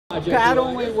Pat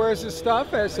only wears his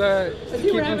stuff to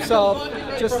keep himself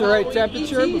just the right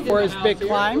temperature before his big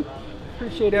climb.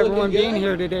 Appreciate everyone being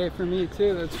here today for me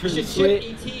too. That's pretty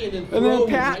sweet. And then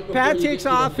Pat takes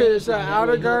off his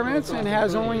outer garments and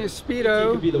has only a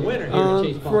Speedo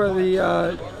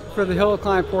for the hill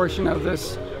climb portion of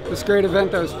this great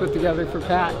event that was put together for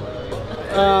Pat.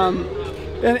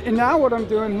 And now what I'm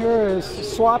doing here is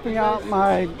swapping out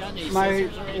my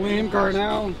Liam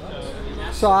Garnell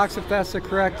socks, if that's the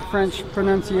correct French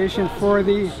pronunciation, for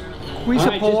the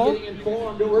Quizapol,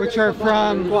 which are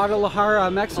from Guadalajara,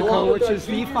 Mexico, which is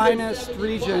the finest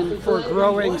region for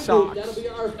growing socks.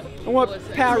 And what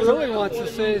Pat really wants to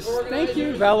say is thank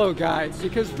you, VeloGuide,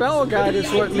 because VeloGuide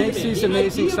is what makes these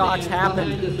amazing socks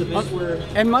happen,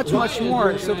 and much, much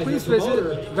more. So please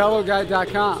visit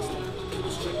VeloGuide.com.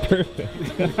 Perfect.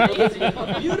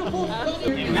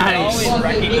 Nice.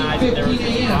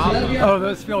 Oh,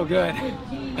 those feel good.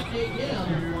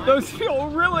 Those feel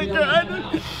really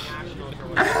good.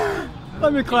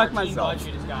 Let me collect myself.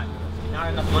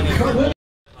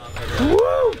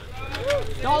 Woo!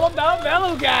 It's all about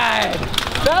VeloGuide.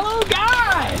 VeloGuide!